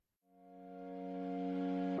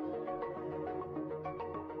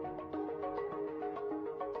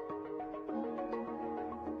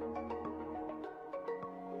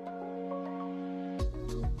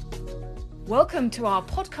Welcome to our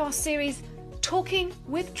podcast series, Talking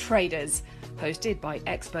with Traders, hosted by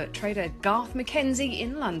expert trader Garth McKenzie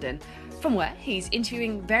in London, from where he's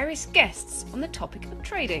interviewing various guests on the topic of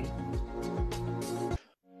trading.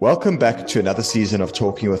 Welcome back to another season of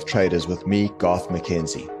Talking with Traders with me, Garth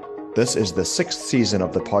McKenzie. This is the 6th season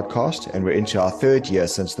of the podcast, and we're into our 3rd year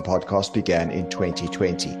since the podcast began in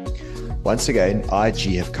 2020. Once again,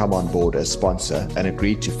 IG have come on board as sponsor and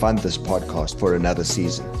agreed to fund this podcast for another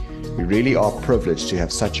season. We really are privileged to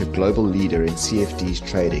have such a global leader in CFDs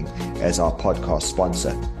trading as our podcast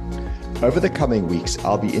sponsor. Over the coming weeks,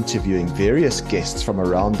 I'll be interviewing various guests from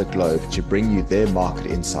around the globe to bring you their market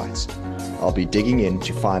insights. I'll be digging in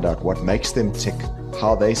to find out what makes them tick,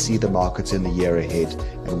 how they see the markets in the year ahead,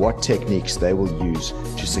 and what techniques they will use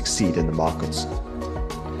to succeed in the markets.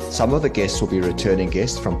 Some of the guests will be returning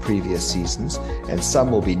guests from previous seasons, and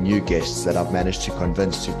some will be new guests that I've managed to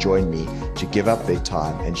convince to join me to give up their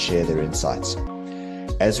time and share their insights.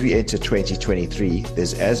 As we enter 2023,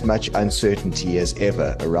 there's as much uncertainty as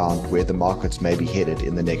ever around where the markets may be headed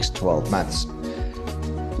in the next 12 months.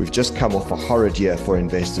 We've just come off a horrid year for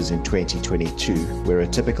investors in 2022, where a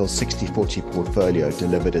typical 60-40 portfolio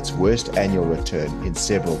delivered its worst annual return in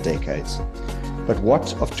several decades. But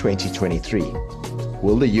what of 2023?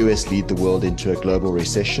 Will the US lead the world into a global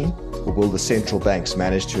recession, or will the central banks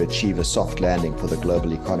manage to achieve a soft landing for the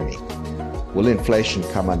global economy? Will inflation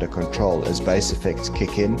come under control as base effects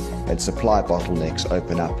kick in and supply bottlenecks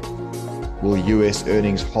open up? Will US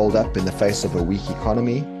earnings hold up in the face of a weak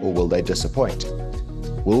economy, or will they disappoint?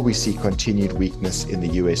 Will we see continued weakness in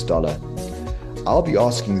the US dollar? I'll be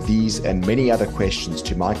asking these and many other questions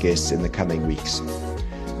to my guests in the coming weeks.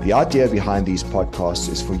 The idea behind these podcasts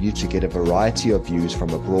is for you to get a variety of views from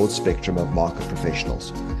a broad spectrum of market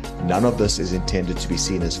professionals. None of this is intended to be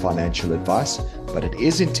seen as financial advice, but it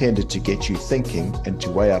is intended to get you thinking and to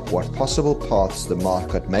weigh up what possible paths the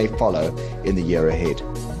market may follow in the year ahead.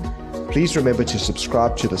 Please remember to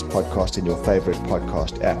subscribe to this podcast in your favorite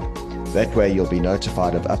podcast app. That way you'll be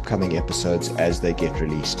notified of upcoming episodes as they get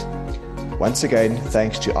released. Once again,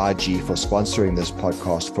 thanks to IG for sponsoring this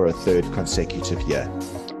podcast for a 3rd consecutive year.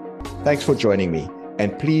 Thanks for joining me,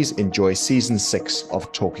 and please enjoy Season 6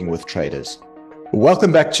 of Talking with Traders.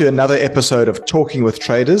 Welcome back to another episode of Talking with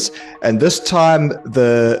Traders, and this time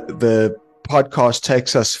the podcast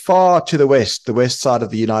takes us far to the west side of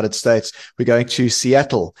the United States. We're going to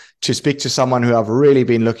Seattle to speak to someone who I've really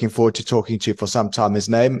been looking forward to talking to for some time. His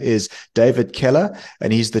name is David Keller,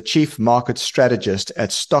 and he's the Chief Market Strategist at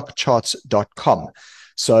stockcharts.com.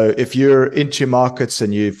 So if you're into markets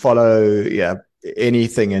and you follow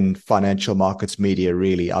anything in financial markets media,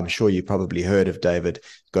 really, I'm sure you probably heard of David.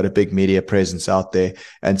 Got a big media presence out there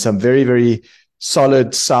and some very, very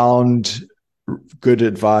solid, sound, good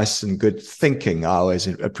advice and good thinking. I always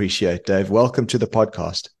appreciate. Dave, welcome to the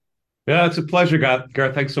podcast. Yeah, it's a pleasure,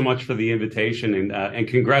 Garth. Thanks so much for the invitation and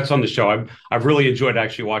congrats on the show. I've really enjoyed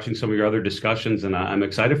actually watching some of your other discussions, and I'm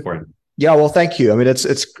excited for it. Yeah, well, thank you. I mean, it's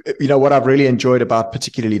what I've really enjoyed about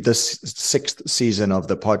particularly this 6th season of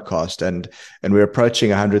the podcast, and we're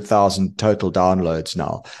approaching 100,000 total downloads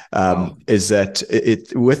now. Wow. Is that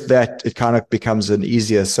it kind of becomes an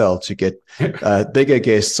easier sell to get bigger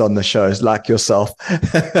guests on the shows like yourself.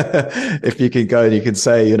 If you can go and you can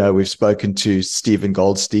say, we've spoken to Stephen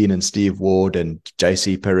Goldstein and Steve Ward and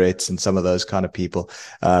JC Peretz and some of those kind of people,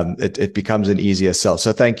 it becomes an easier sell.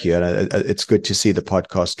 So thank you. And it's good to see the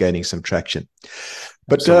podcast gaining some traction.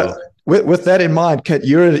 But with that in mind, Kit,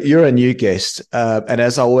 you're a new guest, and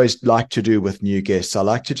as I always like to do with new guests, I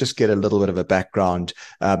like to just get a little bit of a background.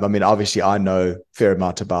 I mean, obviously, I know a fair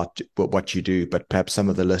amount about what you do, but perhaps some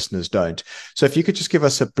of the listeners don't. So if you could just give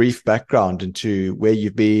us a brief background into where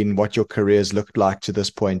you've been, what your career's looked like to this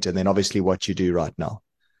point, and then obviously what you do right now.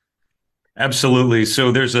 Absolutely. So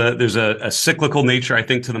there's a cyclical nature, I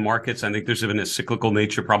think, to the markets. I think there's been a cyclical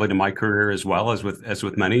nature probably to my career as well as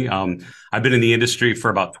with many. I've been in the industry for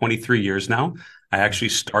about 23 years now. I actually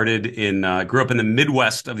grew up in the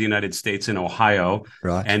Midwest of the United States in Ohio,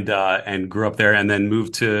 right, and grew up there, and then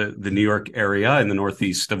moved to the New York area in the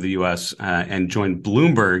Northeast of the U.S. And joined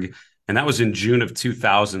Bloomberg. And that was in June of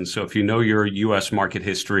 2000. So if you know your U.S. market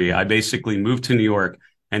history, I basically moved to New York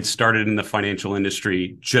and started in the financial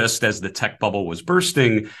industry just as the tech bubble was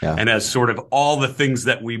bursting, and as sort of all the things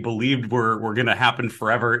that we believed were going to happen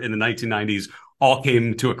forever in the 1990s all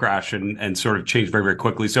came to a crash and sort of changed very, very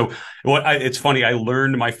quickly. So it's funny, I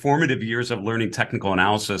learned my formative years of learning technical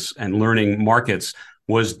analysis and learning markets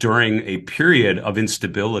was during a period of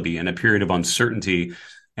instability and a period of uncertainty.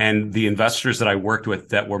 And the investors that I worked with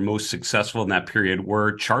that were most successful in that period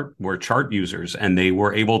were chart users, and they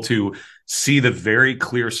were able to see the very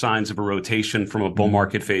clear signs of a rotation from a bull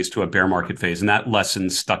market phase to a bear market phase. And that lesson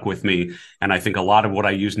stuck with me. And I think a lot of what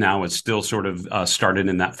I use now is still sort of started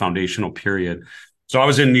in that foundational period. So I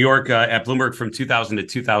was in New York at Bloomberg from 2000 to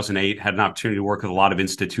 2008, had an opportunity to work with a lot of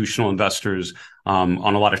institutional investors on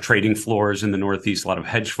a lot of trading floors in the Northeast, a lot of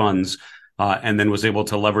hedge funds. And then was able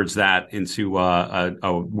to leverage that into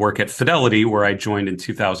a work at Fidelity, where I joined in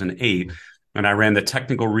 2008. And I ran the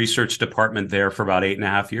technical research department there for about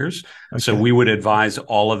 8.5 years. Okay. So we would advise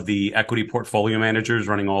all of the equity portfolio managers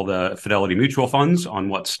running all the Fidelity mutual funds on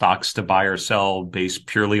what stocks to buy or sell based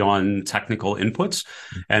purely on technical inputs.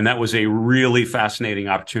 And that was a really fascinating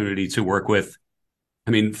opportunity to work with,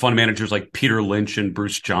 fund managers like Peter Lynch and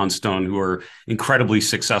Bruce Johnstone, who are incredibly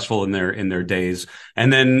successful in their days,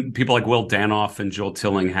 and then people like Will Danoff and Joel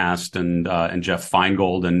Tillinghast and Jeff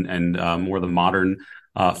Feingold and more of the modern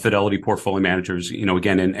Fidelity portfolio managers.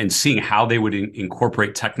 Again, and seeing how they would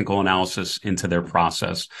incorporate technical analysis into their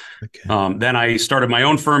process. Okay. Then I started my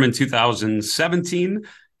own firm in 2017.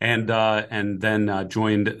 And then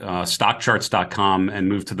joined StockCharts.com and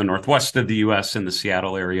moved to the northwest of the U.S. in the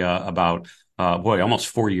Seattle area about almost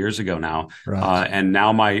 4 years ago now. Right. And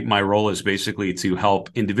now my role is basically to help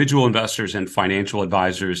individual investors and financial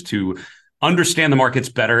advisors to understand the markets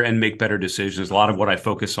better and make better decisions. A lot of what I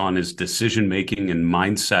focus on is decision making and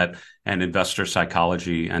mindset and investor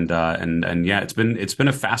psychology. And yeah, it's been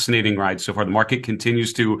a fascinating ride so far. The market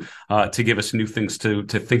continues to give us new things to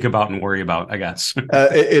think about and worry about, I guess.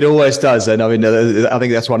 It always does. And I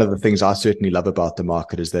think that's one of the things I certainly love about the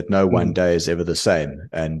market is that no one day is ever the same.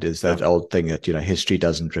 And is that old thing that, history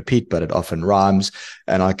doesn't repeat, but it often rhymes.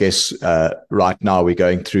 And I guess right now we're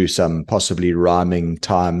going through some possibly rhyming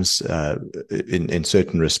times in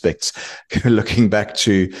certain respects, looking back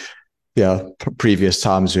to previous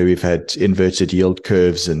times where we've had inverted yield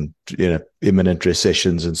curves and imminent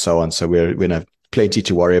recessions and so on. So we're plenty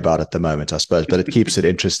to worry about at the moment, I suppose, but it keeps it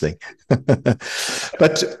interesting.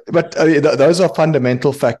 But those are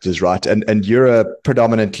fundamental factors, right? And you're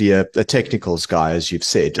predominantly a technicals guy, as you've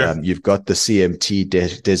said. Sure. You've got the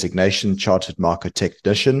CMT designation, Chartered Market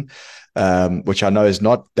Technician, which I know is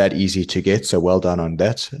not that easy to get. So well done on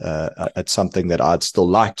that. It's something that I'd still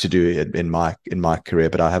like to do in my career,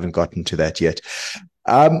 but I haven't gotten to that yet.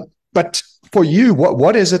 But for you,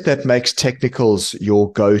 what is it that makes technicals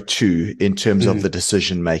your go-to in terms of the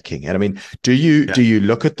decision making? And do you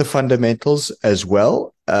look at the fundamentals as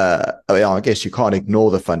well? I guess you can't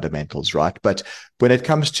ignore the fundamentals, right? But when it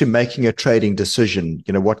comes to making a trading decision,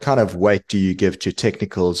 what kind of weight do you give to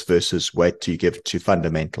technicals versus weight do you give to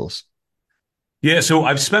fundamentals? Yeah, so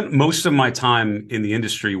I've spent most of my time in the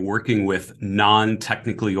industry working with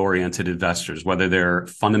non-technically oriented investors, whether they're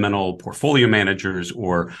fundamental portfolio managers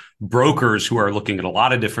or brokers who are looking at a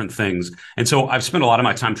lot of different things. And so I've spent a lot of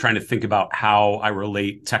my time trying to think about how I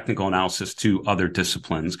relate technical analysis to other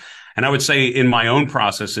disciplines. And I would say in my own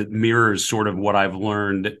process, it mirrors sort of what I've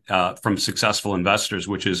learned from successful investors,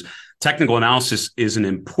 which is technical analysis is an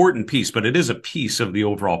important piece, but it is a piece of the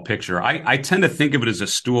overall picture. I tend to think of it as a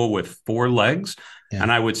stool with 4 legs. Yeah.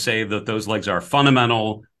 And I would say that those legs are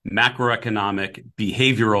fundamental, macroeconomic,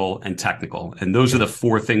 behavioral, and technical. And those are the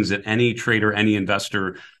 4 things that any trader, any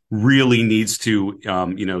investor really needs to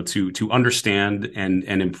understand and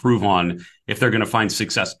improve on if they're going to find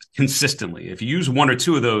success consistently. If you use 1 or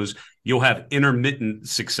 2 of those, you'll have intermittent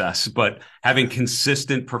success, but having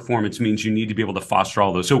consistent performance means you need to be able to foster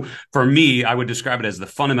all those. So for me, I would describe it as the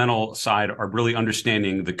fundamental side are really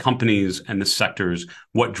understanding the companies and the sectors,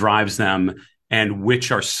 what drives them, and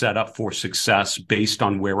which are set up for success based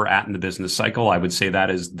on where we're at in the business cycle. I would say that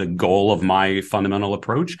is the goal of my fundamental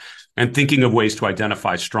approach, and thinking of ways to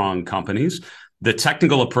identify strong companies. The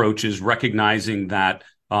technical approach is recognizing that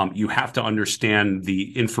you have to understand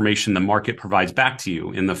the information the market provides back to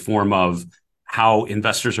you in the form of how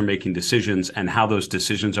investors are making decisions and how those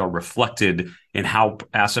decisions are reflected in how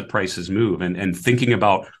asset prices move, and thinking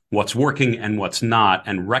about what's working and what's not,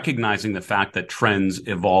 and recognizing the fact that trends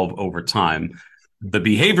evolve over time. The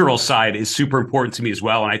behavioral side is super important to me as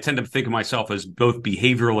well. And I tend to think of myself as both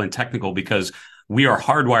behavioral and technical because we are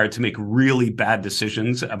hardwired to make really bad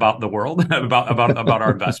decisions about the world, about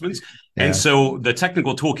our investments. Yeah. And so the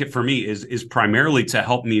technical toolkit for me is primarily to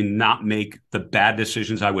help me not make the bad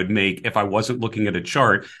decisions I would make if I wasn't looking at a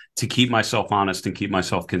chart, to keep myself honest and keep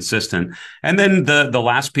myself consistent. And then the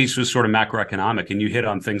last piece was sort of macroeconomic. And you hit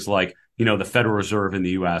on things like, the Federal Reserve in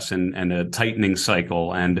the US and a tightening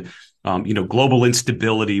cycle and global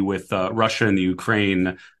instability with Russia and the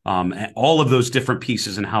Ukraine, and all of those different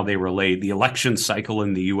pieces and how they relate, the election cycle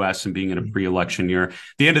in the US and being in a pre-election year. At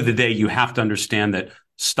the end of the day, you have to understand that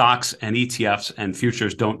stocks and ETFs and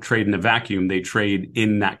futures don't trade in a vacuum. They trade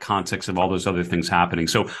in that context of all those other things happening.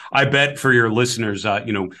 So I bet for your listeners,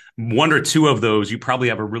 one or two of those you probably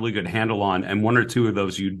have a really good handle on, and one or two of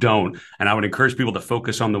those you don't. And I would encourage people to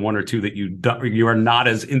focus on the one or two that you are not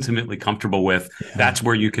as intimately comfortable with. Yeah. That's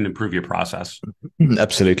where you can improve your process.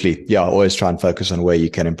 Absolutely. Yeah. Always try and focus on where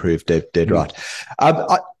you can improve. Dead right.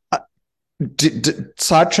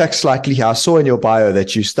 Sidetrack slightly here. I saw in your bio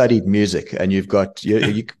that you studied music and you're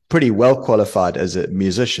pretty well qualified as a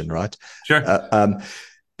musician, right? Sure.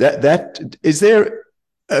 That is there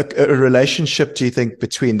a relationship, do you think,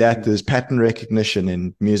 between that? There's pattern recognition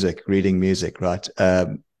in music, reading music, right?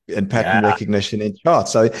 And pattern recognition in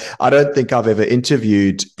charts. So I don't think I've ever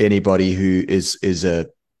interviewed anybody who is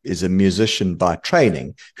a musician by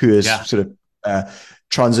training who is sort of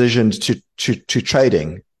transitioned to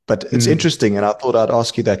trading. But it's interesting, and I thought I'd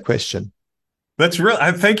ask you that question. That's real.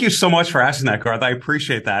 Thank you so much for asking that, Garth. I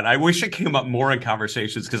appreciate that. I wish it came up more in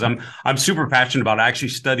conversations because I'm super passionate about it. I actually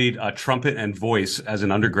studied trumpet and voice as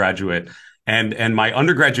an undergraduate. And my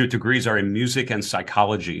undergraduate degrees are in music and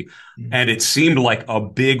psychology. And it seemed like a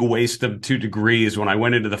big waste of 2 degrees when I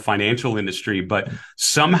went into the financial industry. But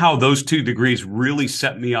somehow those 2 degrees really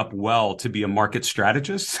set me up well to be a market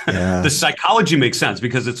strategist. Yeah. The psychology makes sense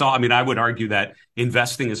because I would argue that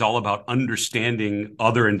investing is all about understanding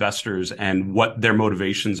other investors and what their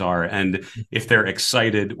motivations are. And if they're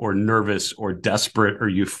excited or nervous or desperate or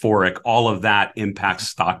euphoric, all of that impacts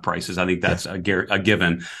stock prices. I think that's a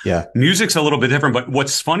given. Yeah. Music's a little bit different, but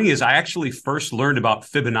what's funny is I actually first learned about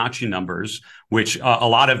Fibonacci numbers, which a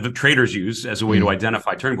lot of the traders use as a way to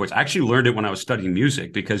identify turning points. I actually learned it when I was studying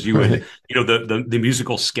music because you would, the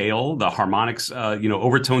musical scale, the harmonics,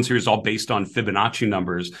 overtone series, all based on Fibonacci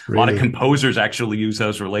numbers. Really? A lot of composers actually use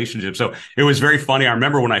those relationships. So it was very funny. I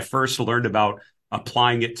remember when I first learned about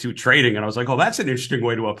applying it to trading, and I was like, oh, that's an interesting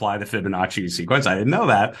way to apply the Fibonacci sequence. I didn't know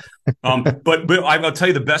that. But I'll tell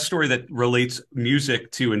you the best story that relates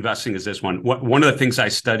music to investing is this one. One of the things I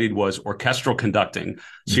studied was orchestral conducting.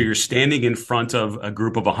 So you're standing in front of a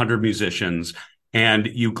group of 100 musicians and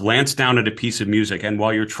you glance down at a piece of music. And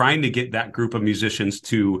while you're trying to get that group of musicians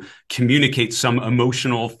to communicate some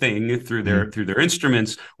emotional thing through their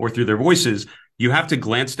instruments or through their voices, you have to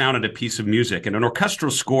glance down at a piece of music. And an orchestral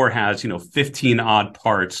score has, 15 odd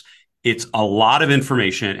parts. It's a lot of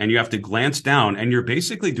information, and you have to glance down, and you're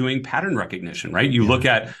basically doing pattern recognition, right? You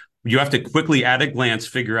have to quickly at a glance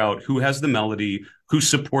figure out who has the melody, who's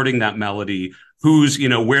supporting that melody, who's,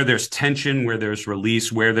 where there's tension, where there's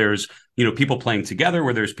release, where there's, people playing together,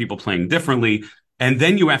 where there's people playing differently. And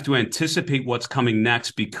then you have to anticipate what's coming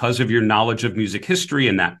next because of your knowledge of music history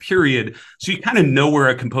in that period. So you kind of know where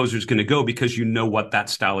a composer is going to go because you know what that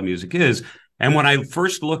style of music is. And when I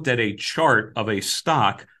first looked at a chart of a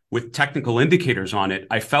stock with technical indicators on it,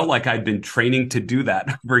 I felt like I'd been training to do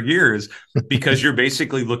that for years because you're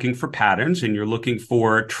basically looking for patterns and you're looking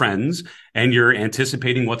for trends and you're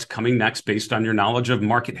anticipating what's coming next based on your knowledge of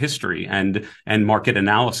market history and market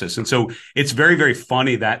analysis. And so it's very, very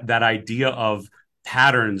funny that idea of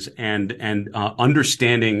patterns and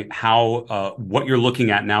understanding how what you're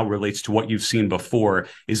looking at now relates to what you've seen before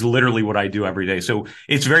is literally what I do every day. So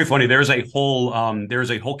it's very funny. There's a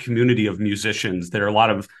whole community of musicians. There are a lot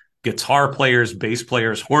of guitar players, bass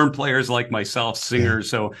players, horn players like myself,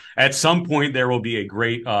 singers. So at some point there will be a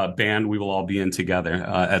great band we will all be in together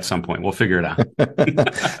at some point. We'll figure it out.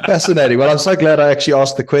 Fascinating. Well, I'm so glad I actually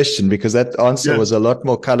asked the question because that answer was a lot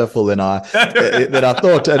more colorful than I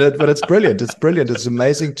thought. But it's brilliant. It's brilliant. It's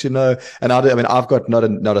amazing to know. And I've got not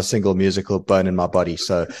a single musical bone in my body.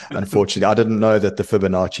 So unfortunately, I didn't know that the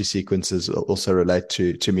Fibonacci sequences also relate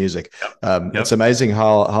to music. It's amazing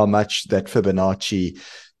how much that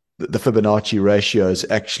the Fibonacci ratios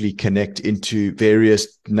actually connect into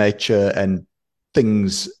various nature and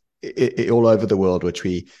things all over the world, which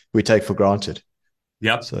we take for granted.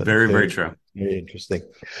 Yep. So very, very true. Very interesting.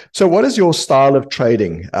 So what is your style of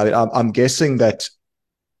trading? I'm guessing that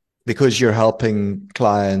because you're helping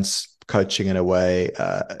clients, coaching in a way,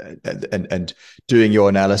 and doing your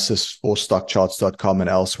analysis for stockcharts.com and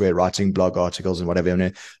elsewhere, writing blog articles and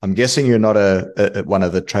whatever. I'm guessing you're not one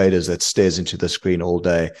of the traders that stares into the screen all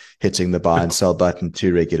day, hitting the buy and sell button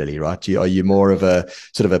too regularly, right? Are you more of a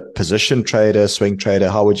sort of a position trader, swing trader?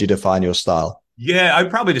 How would you define your style? Yeah, I'd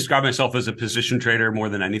probably describe myself as a position trader more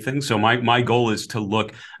than anything. So my goal is to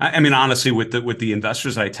look. I mean, honestly, with the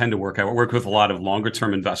investors I tend to I work with a lot of longer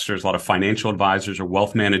term investors, a lot of financial advisors or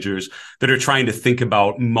wealth managers that are trying to think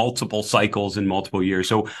about multiple cycles in multiple years.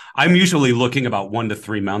 So I'm usually looking about 1 to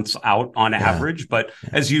 3 months out on Yeah. average. But Yeah.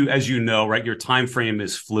 as you know, right, your time frame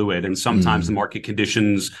is fluid, and sometimes the Mm. market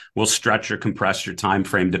conditions will stretch or compress your time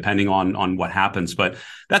frame depending on what happens. But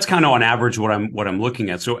that's kind of on average what I'm looking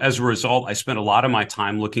at. So as a result, I spend a lot of my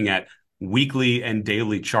time looking at weekly and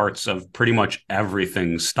daily charts of pretty much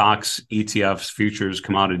everything: stocks, ETFs, futures,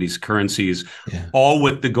 commodities, currencies, Yeah. all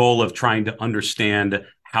with the goal of trying to understand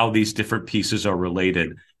how these different pieces are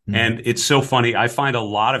related. Mm. And it's so funny. I find a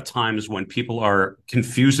lot of times when people are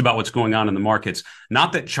confused about what's going on in the markets,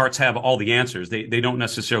 not that charts have all the answers, they don't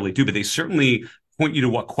necessarily do, but they certainly point you to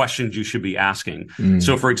what questions you should be asking.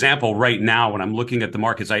 So, Mm. for example, right now, when I'm looking at the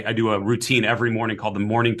markets, I do a routine every morning called the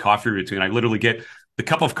morning coffee routine. I literally get the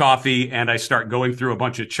cup of coffee and I start going through a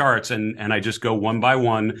bunch of charts, and I just go one by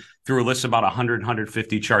one through a list of about 100,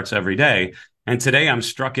 150 charts every day. And today I'm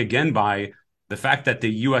struck again by the fact that the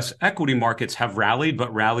US equity markets have rallied,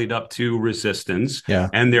 but rallied up to resistance. Yeah.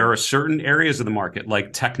 And there are certain areas of the market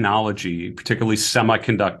like technology, particularly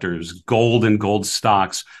semiconductors, gold and gold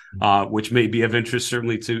stocks, which may be of interest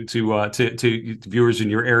certainly to viewers in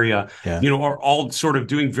your area, Yeah. are all sort of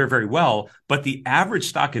doing very, very well. But the average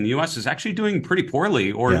stock in the US is actually doing pretty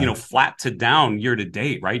poorly, or, Yeah. flat to down year to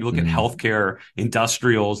date, right? You look at Mm. healthcare,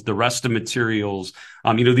 industrials, the rest of materials.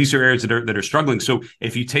 These are areas that are struggling. So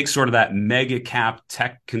if you take sort of that mega cap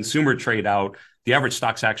tech consumer trade out, the average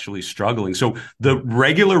stock's actually struggling. So the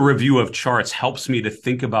regular review of charts helps me to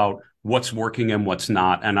think about what's working and what's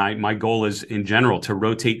not. And my goal is in general to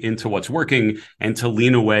rotate into what's working and to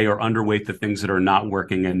lean away or underweight the things that are not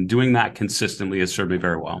working. And doing that consistently has served me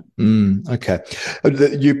very well. Okay.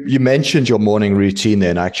 You mentioned your morning routine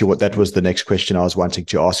then. Actually, what that was the next question I was wanting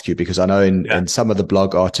to ask you, because I know Yeah. in some of the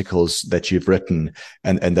blog articles that you've written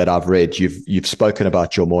and that I've read, you've spoken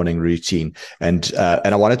about your morning routine. And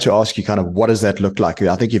I wanted to ask you kind of what does that look like?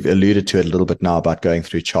 I think you've alluded to it a little bit now about going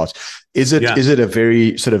through charts. Is it Yeah. is it a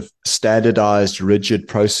very sort of standardized, rigid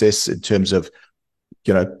process in terms of,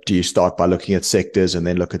 do you start by looking at sectors and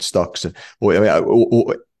then look at stocks? Or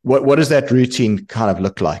what does that routine kind of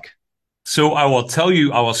look like? So I will tell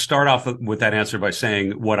you, I will start off with that answer by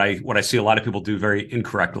saying what I see a lot of people do very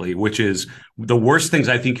incorrectly, which is the worst things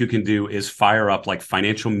I think you can do is fire up like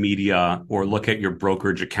financial media or look at your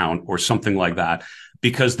brokerage account or something like that.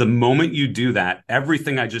 Because the moment you do that,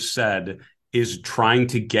 everything I just said is trying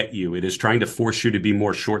to get you. It is trying to force you to be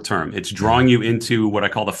more short term. It's drawing you into what I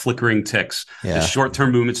call the flickering ticks, the Yeah. short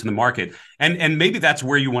term movements in the market. And maybe that's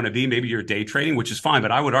where you want to be. Maybe you're day trading, which is fine.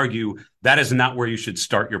 But I would argue that is not where you should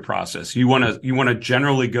start your process. You want to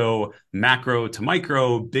generally go macro to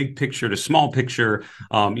micro, big picture to small picture,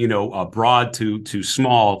 broad to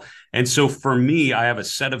small. And so for me, I have a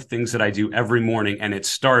set of things that I do every morning, and it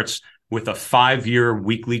starts with a 5-year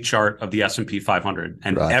weekly chart of the S&P 500.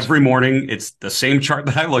 And Right. every morning, it's the same chart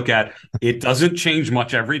that I look at. It doesn't change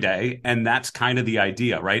much every day. And that's kind of the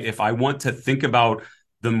idea, right? If I want to think about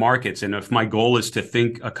the markets, and if my goal is to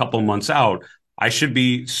think a couple months out, I should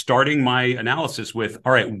be starting my analysis with,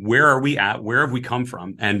 all right, where are we at? Where have we come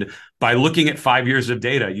from? And by looking at 5 years of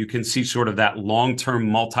data, you can see sort of that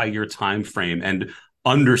long-term multi-year time frame and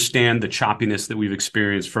understand the choppiness that we've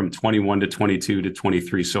experienced from 21 to 22 to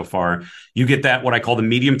 23 so far. You get that, what I call the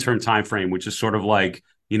medium term time frame, which is sort of like,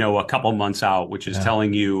 a couple months out, which is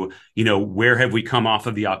telling you, where have we come off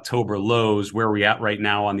of the October lows? Where are we at right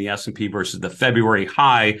now on the S&P versus the February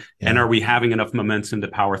high? Yeah. And are we having enough momentum to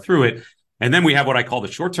power through it? And then we have what I call the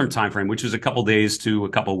short-term time frame, which is a couple days to a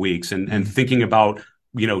couple weeks, and thinking about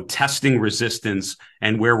testing resistance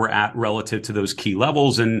and where we're at relative to those key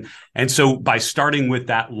levels. And so by starting with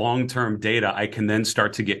that long-term data, I can then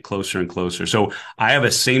start to get closer and closer. So I have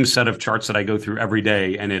a same set of charts that I go through every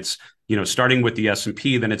day, and it's starting with the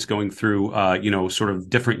S&P, then it's going through sort of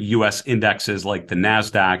different US indexes like the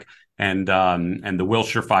NASDAQ and the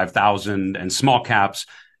Wilshire 5000 and small caps.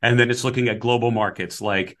 And then it's looking at global markets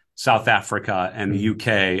like South Africa and the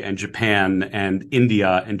UK and Japan and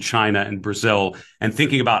India and China and Brazil, and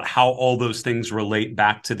thinking about how all those things relate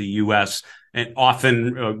back to the US, and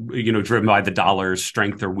often, driven by the dollar's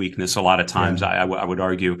strength or weakness. A lot of times, I would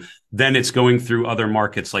argue. Then it's going through other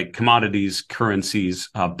markets like commodities, currencies,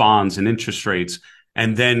 bonds, and interest rates,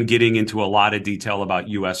 and then getting into a lot of detail about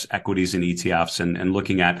US equities and ETFs, and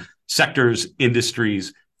looking at sectors,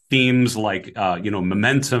 industries, themes like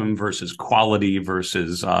momentum versus quality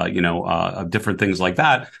versus different things like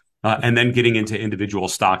that. and then getting into individual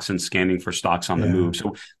stocks and scanning for stocks on the Yeah. move.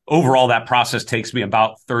 So overall, that process takes me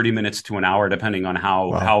about 30 minutes to an hour, depending on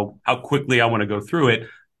Wow. how quickly I want to go through it.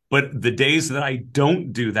 But the days that I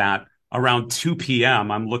don't do that, around 2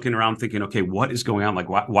 p.m., I'm looking around thinking, okay, what is going on? Like,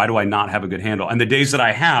 why do I not have a good handle? And the days that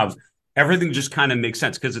I have, everything just kind of makes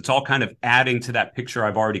sense because it's all kind of adding to that picture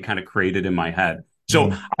I've already kind of created in my head. So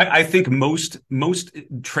Mm. I think most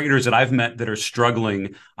traders that I've met that are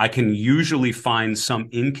struggling, I can usually find some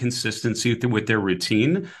inconsistency with their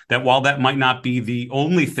routine. That while that might not be the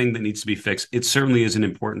only thing that needs to be fixed, it certainly is an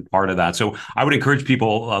important part of that. So I would encourage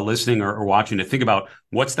people listening or watching to think about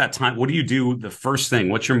what's that time. What do you do the first thing?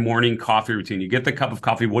 What's your morning coffee routine? You get the cup of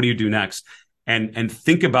coffee. What do you do next? And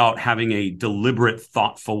think about having a deliberate,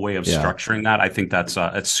 thoughtful way of Yeah. structuring that. I think that's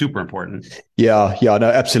super important. Yeah, yeah, no,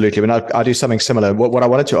 absolutely. I mean, I do something similar. What I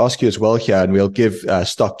wanted to ask you as well here, and we'll give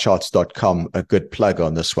stockcharts.com a good plug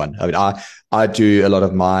on this one. I mean, I do a lot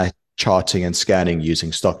of my charting and scanning using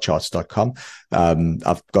stockcharts.com.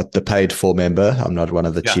 I've got the paid for member. I'm not one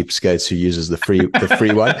of the Yeah. cheapskates who uses the free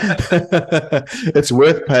one. It's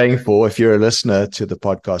worth paying for. If you're a listener to the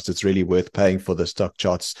podcast, it's really worth paying for the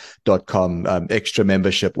stockcharts.com extra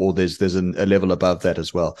membership, or there's a level above that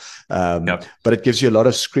as well. Yep. But it gives you a lot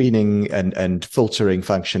of screening and filtering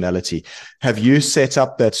functionality. Have you set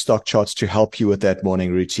up that stock charts to help you with that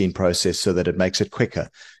morning routine process so that it makes it quicker?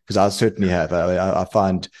 Because I certainly have. I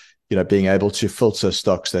find, being able to filter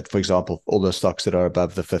stocks that, for example, all the stocks that are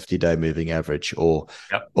above the 50-day moving average, or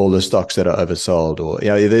Yep. all the stocks that are oversold, or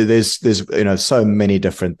there's so many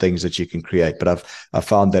different things that you can create. But I've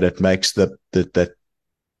found that it makes that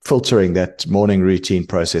filtering, that morning routine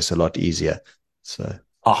process a lot easier. So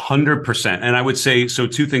 100%. And I would say, so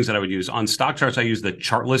two things that I would use on stock charts. I use the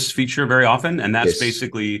chart list feature very often. And that's yes.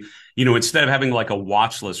 basically, instead of having like a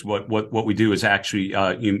watch list, what we do is actually,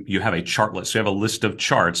 you have a chart list. So you have a list of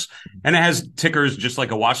charts, and it has tickers just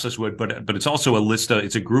like a watch list would, but it's also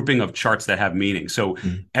it's a grouping of charts that have meaning. So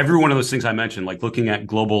every one of those things I mentioned, like looking at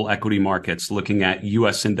global equity markets, looking at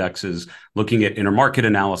US indexes, looking at intermarket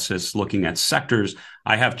analysis, looking at sectors,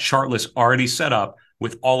 I have chart lists already set up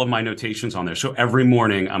with all of my notations on there. So every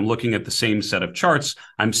morning I'm looking at the same set of charts.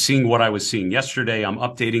 I'm seeing what I was seeing yesterday. I'm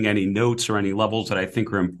updating any notes or any levels that I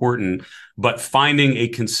think are important. But finding a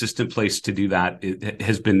consistent place to do that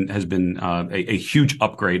has been a huge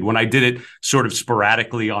upgrade. When I did it sort of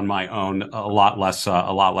sporadically on my own, a lot less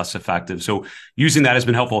effective. So using that has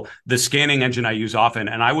been helpful. The scanning engine I use often,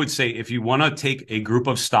 and I would say if you want to take a group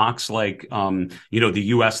of stocks like the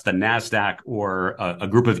US, the NASDAQ, or a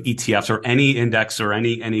group of ETFs, or any index, or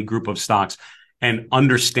any group of stocks, and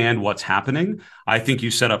understand what's happening, I think you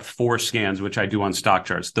set up 4 scans, which I do on stock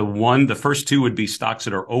charts. The first 2 would be stocks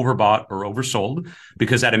that are overbought or oversold,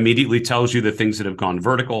 because that immediately tells you the things that have gone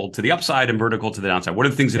vertical to the upside and vertical to the downside. What are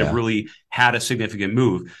the things that have really had a significant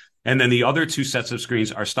move? And then the other 2 sets of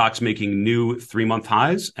screens are stocks making new 3-month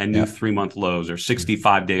highs and new 3-month lows, or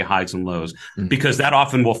 65-day highs and lows, because that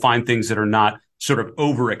often will find things that are not sort of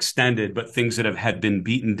overextended, but things that had been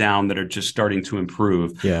beaten down that are just starting to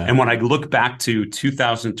improve. Yeah. And when I look back to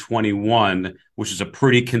 2021, which is a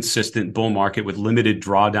pretty consistent bull market with limited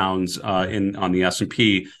drawdowns on the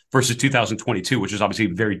S&P, versus 2022, which is obviously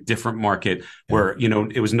a very different market where,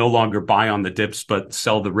 it was no longer buy on the dips, but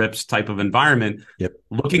sell the rips type of environment. Yep.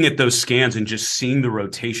 Looking at those scans and just seeing the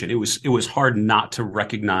rotation, it was hard not to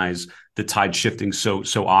recognize the tide shifting so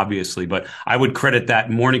obviously. But I would credit that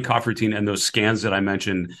morning coffee routine and those scans that I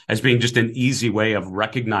mentioned as being just an easy way of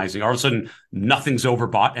recognizing all of a sudden nothing's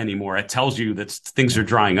overbought anymore. It tells you that things are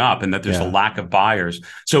drying up and that there's a lack of buyers.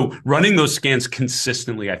 So running those scans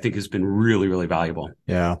consistently, I think, has been really, really valuable.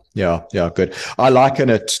 Yeah, good. I liken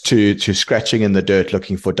it to scratching in the dirt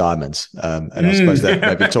looking for diamonds, and I suppose that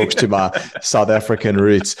maybe talks to my South African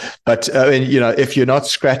roots. But if you're not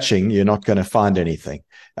scratching, you're not going to find anything.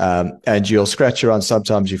 And you'll scratch around.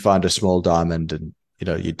 Sometimes you find a small diamond, and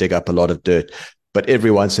you dig up a lot of dirt. But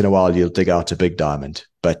every once in a while, you'll dig out a big diamond.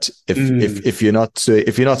 But if you're not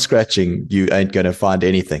scratching, you ain't going to find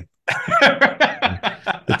anything.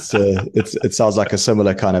 It sounds like a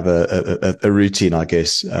similar kind of a routine, I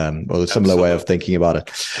guess, or a similar way of thinking about it.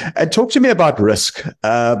 And talk to me about risk.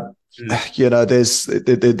 There's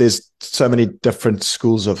so many different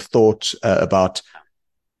schools of thought about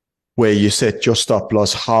where you set your stop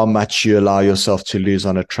loss, how much you allow yourself to lose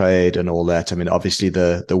on a trade, and all that. I mean, obviously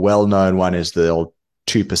the well-known one is the old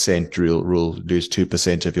 2% rule, lose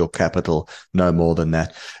 2% of your capital, no more than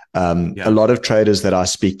that. A lot of traders that I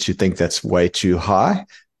speak to think that's way too high.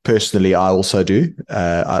 personally, I also do.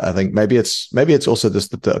 I think maybe it's also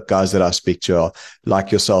just the guys that I speak to are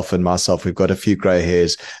like yourself and myself. We've got a few gray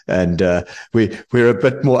hairs, and we're a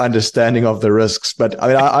bit more understanding of the risks. But I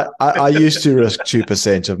mean, I used to risk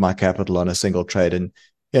 2% of my capital on a single trade, and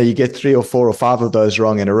yeah, you get 3 or 4 or 5 of those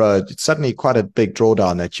wrong in a row. It's suddenly quite a big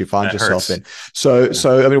drawdown that you find yourself in. So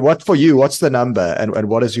I mean, what's the number, and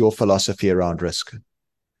what is your philosophy around risk?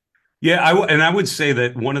 Yeah, I would say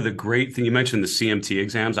that one of the great things you mentioned, the CMT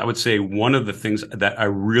exams. I would say one of the things that I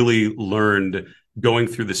really learned going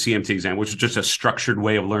through the CMT exam, which is just a structured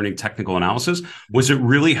way of learning technical analysis, was it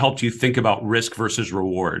really helped you think about risk versus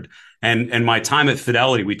reward. And my time at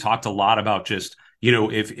Fidelity, we talked a lot about just,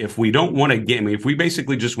 if we don't want to get, I mean, if we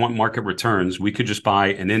basically just want market returns, we could just buy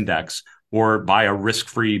an index or buy a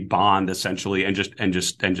risk-free bond essentially and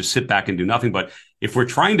just sit back and do nothing. But if we're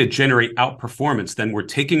trying to generate outperformance, then we're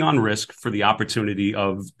taking on risk for the opportunity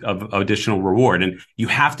of additional reward. And you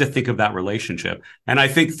have to think of that relationship. And I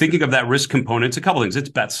think thinking of that risk component, it's a couple of things. It's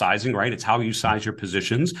bet sizing, right? It's how you size your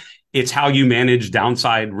positions. It's how you manage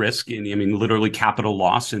downside risk, literally capital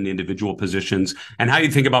loss in the individual positions, and how you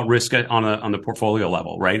think about risk on the portfolio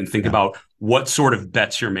level, right? And think about what sort of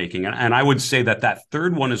bets you're making. And I would say that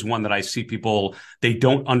third one is one that I see people, they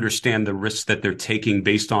don't understand the risks that they're taking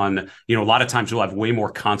based on, a lot of times you'll have way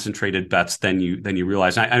more concentrated bets than you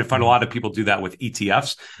realize. And I find a lot of people do that with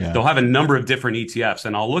ETFs. Yeah. They'll have a number of different ETFs,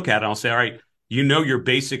 and I'll look at it and I'll say, all right, you're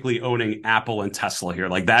basically owning Apple and Tesla here.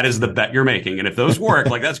 Like that is the bet you're making. And if those work,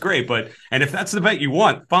 like that's great. And if that's the bet you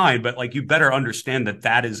want, fine. But like you better understand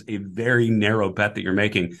that is a very narrow bet that you're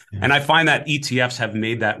making. Yeah. And I find that ETFs have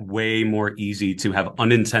made that way more easy to have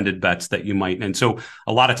unintended bets that you might. And so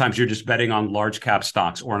a lot of times you're just betting on large cap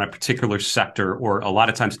stocks or in a particular sector or a lot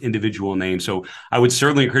of times individual names. So I would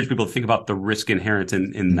certainly encourage people to think about the risk inherent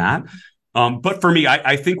in that. But for me,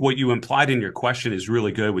 I think what you implied in your question is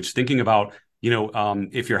really good, which thinking about,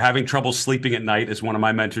 if you're having trouble sleeping at night, as one of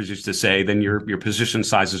my mentors used to say, then your position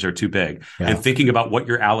sizes are too big. Yeah. And thinking about what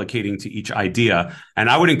you're allocating to each idea. And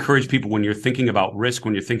I would encourage people when you're thinking about risk,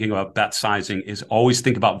 when you're thinking about bet sizing, is always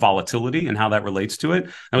think about volatility and how that relates to it.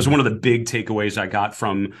 That was one of the big takeaways I got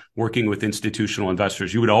from working with institutional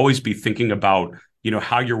investors. You would always be thinking about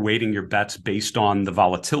how you're weighting your bets based on the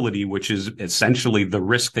volatility, which is essentially the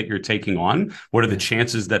risk that you're taking on. What are the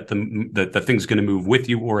chances that the thing's going to move with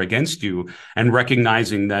you or against you, and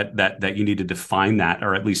recognizing that you need to define that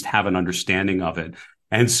or at least have an understanding of it.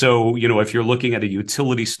 And so, if you're looking at a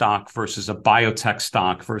utility stock versus a biotech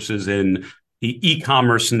stock versus an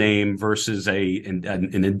e-commerce name versus an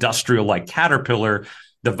industrial like Caterpillar,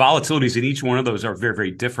 the volatilities in each one of those are very,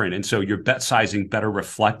 very different. And so your bet sizing better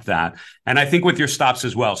reflect that. And I think with your stops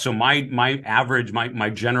as well. So my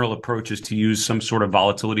general approach is to use some sort of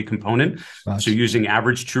volatility component. Gotcha. So using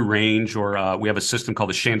average true range, or we have a system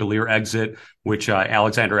called the chandelier exit, which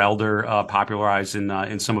Alexander Elder popularized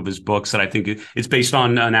in some of his books, that I think it's based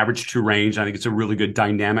on an average true range. I think it's a really good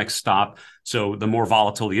dynamic stop. So the more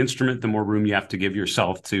volatile the instrument, the more room you have to give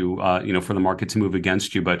yourself to, for the market to move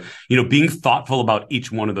against you. But, being thoughtful about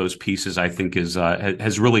each one of those pieces, I think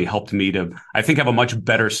has really helped me to, I think, have a much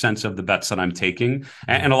better sense of the bets that I'm taking.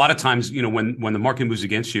 And a lot of times, when the market moves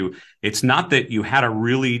against you, it's not that you had a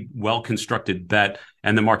really well-constructed bet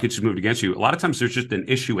and the market just moved against you. A lot of times there's just an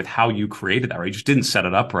issue with how you created that, right? You just didn't set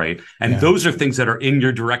it up right. And those are things that are in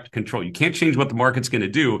your direct control. You can't change what the market's going to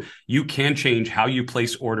do. You can change how you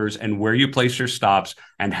place orders and where you place your stops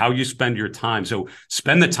and how you spend your time. So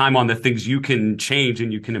spend the time on the things you can change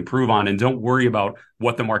and you can improve on, and don't worry about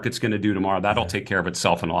what the market's going to do tomorrow. That'll take care of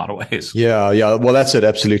itself in a lot of ways. Yeah. Well, that's it.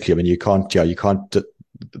 Absolutely. I mean, you can't,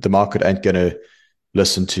 the market ain't going to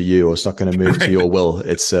listen to you, or it's not going to move to your will.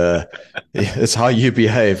 It's how you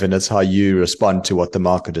behave, and it's how you respond to what the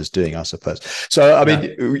market is doing, I suppose. So, I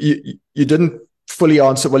mean, you didn't fully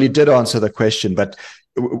answer. Well, you did answer the question, but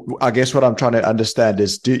I guess what I'm trying to understand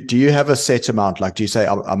is, do you have a set amount? Like, do you say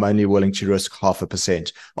I'm only willing to risk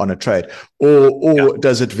 0.5% on a trade, or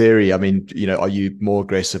does it vary? I mean, are you more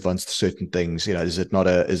aggressive on certain things? Is it not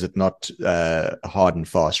a hard and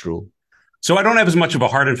fast rule? So I don't have as much of a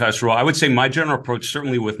hard and fast rule. I would say my general approach,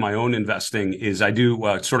 certainly with my own investing, is I do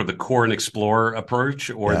sort of the core and explorer approach,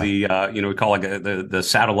 or the we call it the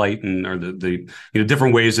satellite, or the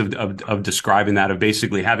different ways of describing that, of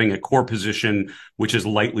basically having a core position which is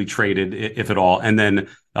lightly traded, if at all, and then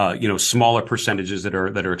smaller percentages that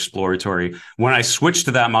are exploratory. When I switched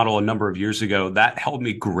to that model a number of years ago, that helped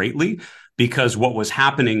me greatly. because what was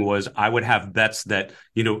happening was I would have bets that,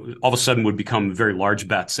 all of a sudden would become very large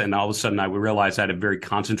bets. And all of a sudden I would realize I had a very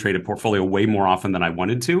concentrated portfolio way more often than I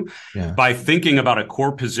wanted to. Yeah. By thinking about a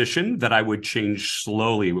core position that I would change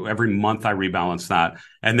slowly, every month I rebalance that,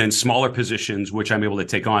 and then smaller positions, which I'm able to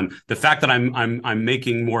take on. The fact that I'm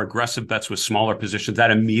making more aggressive bets with smaller positions, that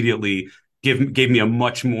immediately gave me a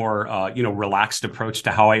much more relaxed approach to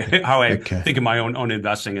how I think of my own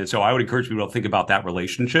investing. And so I would encourage people to think about that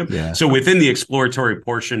relationship. Yeah. So within the exploratory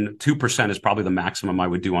portion, 2% is probably the maximum I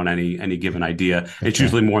would do on any given idea. It's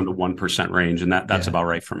usually more in the 1% range, and that's about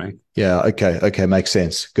right for me. Yeah. Okay. Makes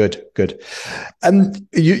sense. Good. And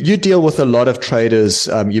you deal with a lot of traders.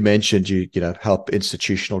 You mentioned you help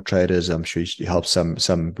institutional traders. I'm sure you help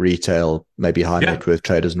some retail, maybe high net worth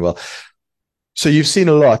traders as well. So you've seen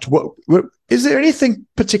a lot. What is there anything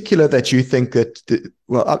particular that you think that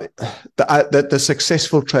that the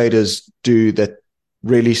successful traders do that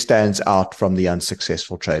really stands out from the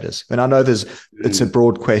unsuccessful traders? And I know it's a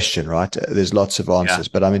broad question, right? There's lots of answers,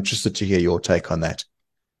 but I'm interested to hear your take on that.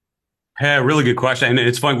 Yeah, really good question. And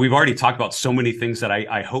it's funny, we've already talked about so many things that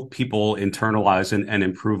I hope people internalize and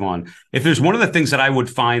improve on. If there's one of the things that I would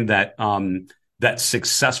find that that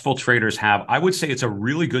successful traders have, I would say it's a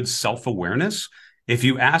really good self-awareness. If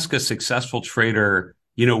you ask a successful trader,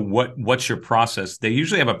 what's your process? They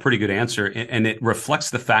usually have a pretty good answer, and it reflects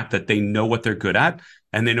the fact that they know what they're good at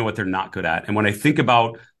and they know what they're not good at. And when I think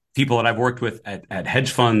about people that I've worked with at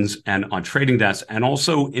hedge funds and on trading desks and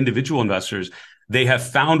also individual investors, they have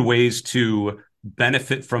found ways to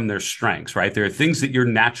benefit from their strengths, right? There are things that you're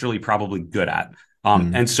naturally probably good at.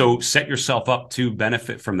 And so set yourself up to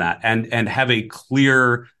benefit from that and have a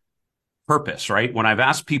clear purpose, right? When I've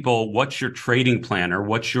asked people, what's your trading plan or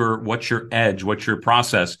what's your edge, what's your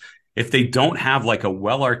process? If they don't have like a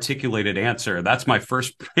well-articulated answer, that's my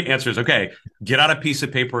first answer is, okay, get out a piece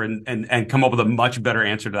of paper and come up with a much better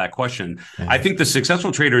answer to that question. I think the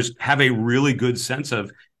successful traders have a really good sense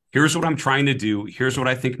of, here's what I'm trying to do. Here's what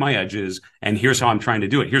I think my edge is. And here's how I'm trying to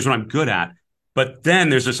do it. Here's what I'm good at. But then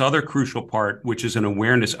there's this other crucial part, which is an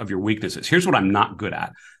awareness of your weaknesses. Here's what I'm not good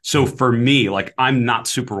at. So for me, like, I'm not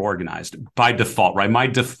super organized by default, right? My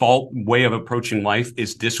default way of approaching life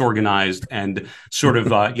is disorganized and sort of,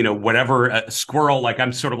 whatever, a squirrel, like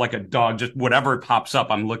I'm sort of like a dog, just whatever pops up,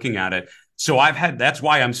 I'm looking at it. So that's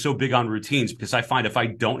why I'm so big on routines, because I find if I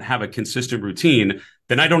don't have a consistent routine,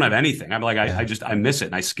 then I don't have anything. I'm like, I miss it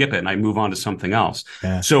and I skip it and I move on to something else.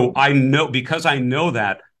 Yeah. So because I know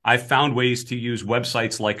that, I found ways to use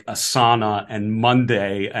websites like Asana and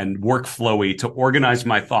Monday and Workflowy to organize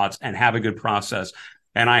my thoughts and have a good process.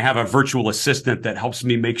 And I have a virtual assistant that helps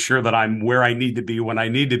me make sure that I'm where I need to be when I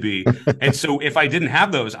need to be. And so if I didn't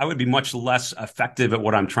have those, I would be much less effective at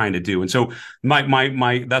what I'm trying to do. And so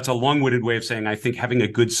that's a long-winded way of saying, I think having a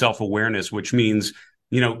good self-awareness, which means,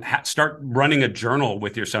 start running a journal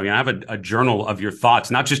with yourself. Have a journal of your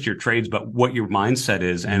thoughts, not just your trades, but what your mindset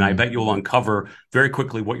is. And I bet you'll uncover very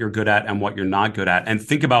quickly what you're good at and what you're not good at. And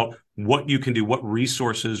think about what you can do, what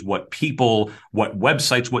resources, what people, what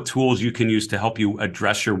websites, what tools you can use to help you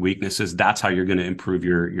address your weaknesses. That's how you're going to improve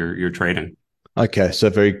your trading. Okay. So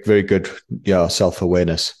very, very good. Yeah.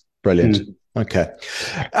 Self-awareness. Brilliant. Okay.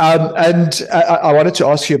 And I wanted to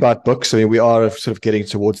ask you about books. I mean, we are sort of getting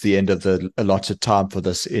towards the end of the allotted time for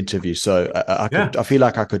this interview. So I feel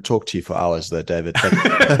like I could talk to you for hours there, David,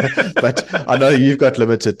 but I know you've got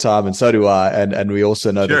limited time and so do I. And we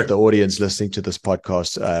also know that the audience listening to this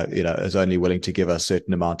podcast, is only willing to give a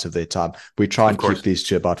certain amount of their time. We try and keep these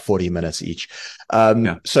to about 40 minutes each.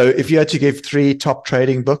 So if you had to give 3 top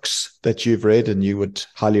trading books that you've read and you would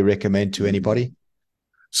highly recommend to anybody.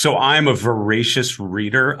 So I'm a voracious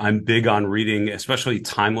reader. I'm big on reading, especially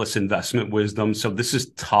timeless investment wisdom. So this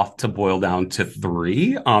is tough to boil down to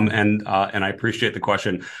 3. And I appreciate the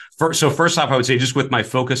question. First off, I would say, just with my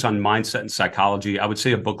focus on mindset and psychology, I would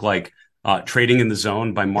say a book like Trading in the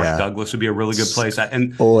Zone by Mark Douglas would be a really good place.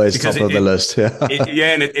 And always top of the list. And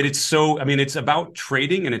it's so, I mean, it's about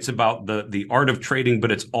trading and it's about the art of trading,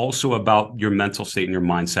 but it's also about your mental state and your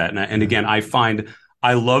mindset. And again,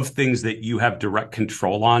 I love things that you have direct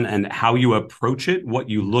control on and how you approach it, what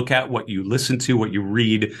you look at, what you listen to, what you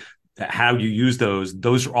read, how you use those.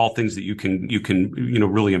 Those are all things that you can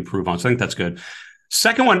really improve on. So I think that's good.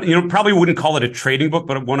 Second one, probably wouldn't call it a trading book,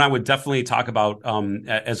 but one I would definitely talk about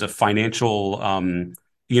as a financial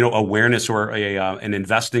awareness or an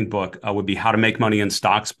investing book would be How to Make Money in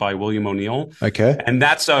Stocks by William O'Neill. Okay. And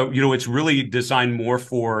that's, it's really designed more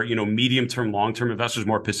for, medium-term, long-term investors,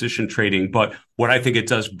 more position trading. But what I think it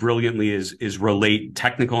does brilliantly is relate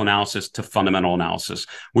technical analysis to fundamental analysis,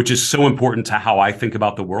 which is so important to how I think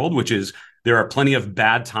about the world, which is there are plenty of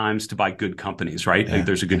bad times to buy good companies, right? Yeah. Like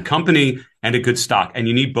there's a good company and a good stock, and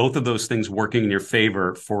you need both of those things working in your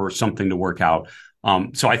favor for something to work out.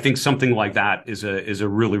 So I think something like that is a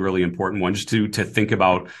really, really important one, just to think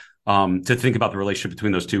about the relationship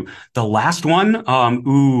between those two. The last one,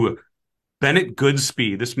 Bennett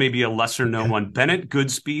Goodspeed. This may be a lesser known one. Bennett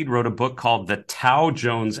Goodspeed wrote a book called The Dow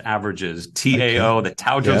Jones Averages, TAO, the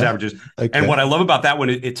Dow Jones Averages. And what I love about that one,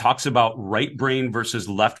 it talks about right brain versus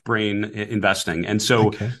left brain investing. And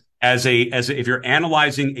so if you're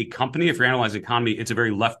analyzing a company, if you're analyzing an economy, it's a very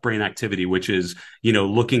left brain activity, which is,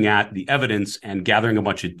 looking at the evidence and gathering a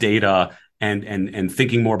bunch of data and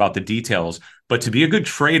thinking more about the details. But to be a good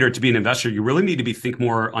trader, to be an investor, you really need to think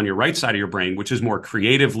more on your right side of your brain, which is more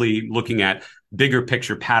creatively looking at bigger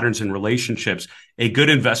picture patterns and relationships. A good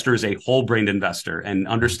investor is a whole-brained investor and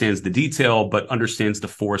understands the detail, but understands the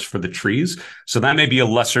forest for the trees. So that may be a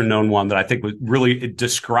lesser known one that I think would really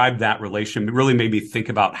describe that relation. It really made me think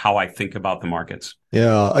about how I think about the markets.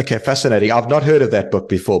 Yeah. Okay. Fascinating. I've not heard of that book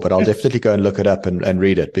before, but I'll definitely go and look it up and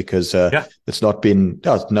read it, because it's not been,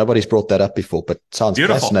 nobody's brought that up before, but sounds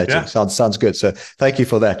beautiful. Fascinating. Yeah. Sounds good. So thank you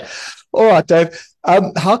for that. All right, Dave.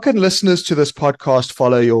 How can listeners to this podcast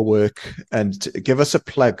follow your work, and give us a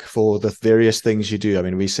plug for the various things you do? I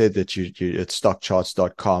mean, we said that you at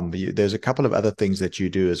stockcharts.com, but there's a couple of other things that you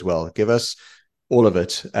do as well. Give us all of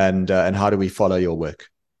it, and how do we follow your work?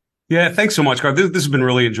 Yeah, thanks so much, Garth. This has been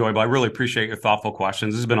really enjoyable. I really appreciate your thoughtful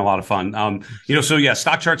questions. This has been a lot of fun.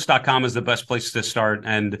 Stockcharts.com is the best place to start.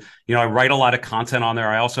 And, I write a lot of content on there.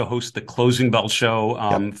 I also host the Closing Bell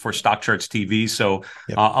Show for Stock Charts TV. So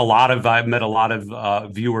I've met a lot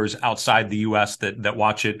of viewers outside the U.S. that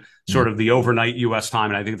watch it sort of the overnight U.S. time.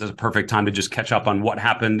 And I think that's a perfect time to just catch up on what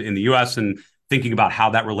happened in the U.S. and thinking about how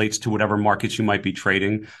that relates to whatever markets you might be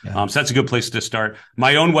trading. So that's a good place to start.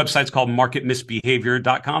 My own website's called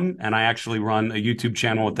marketmisbehavior.com. And I actually run a YouTube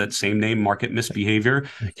channel with that same name, Market Misbehavior,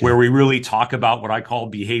 where we really talk about what I call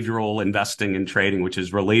behavioral investing and trading, which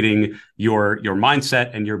is relating your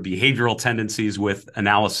mindset and your behavioral tendencies with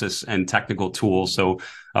analysis and technical tools. So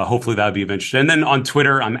hopefully that would be of interest. And then on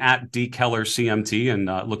Twitter, I'm at DKellerCMT,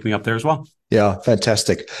 and look me up there as well. Yeah,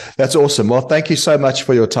 fantastic. That's awesome. Well, thank you so much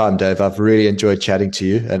for your time, Dave. I've really enjoyed chatting to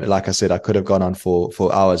you. And like I said, I could have gone on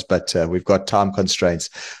for hours, but we've got time constraints.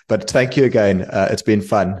 But thank you again. It's been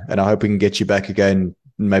fun. And I hope we can get you back again,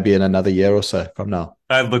 maybe in another year or so from now.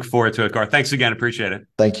 I look forward to it, Garth. Thanks again. Appreciate it.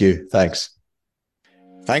 Thank you. Thanks.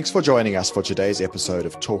 Thanks for joining us for today's episode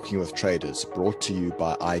of Talking with Traders, brought to you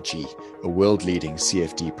by IG, a world-leading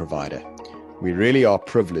CFD provider. We really are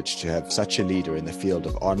privileged to have such a leader in the field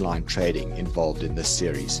of online trading involved in this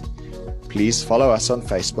series. Please follow us on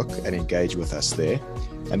Facebook and engage with us there.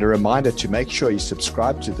 And a reminder to make sure you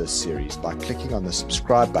subscribe to this series by clicking on the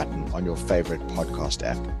subscribe button on your favorite podcast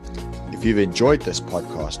app. If you've enjoyed this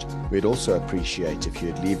podcast, we'd also appreciate if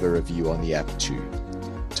you'd leave a review on the app too.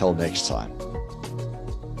 Till next time.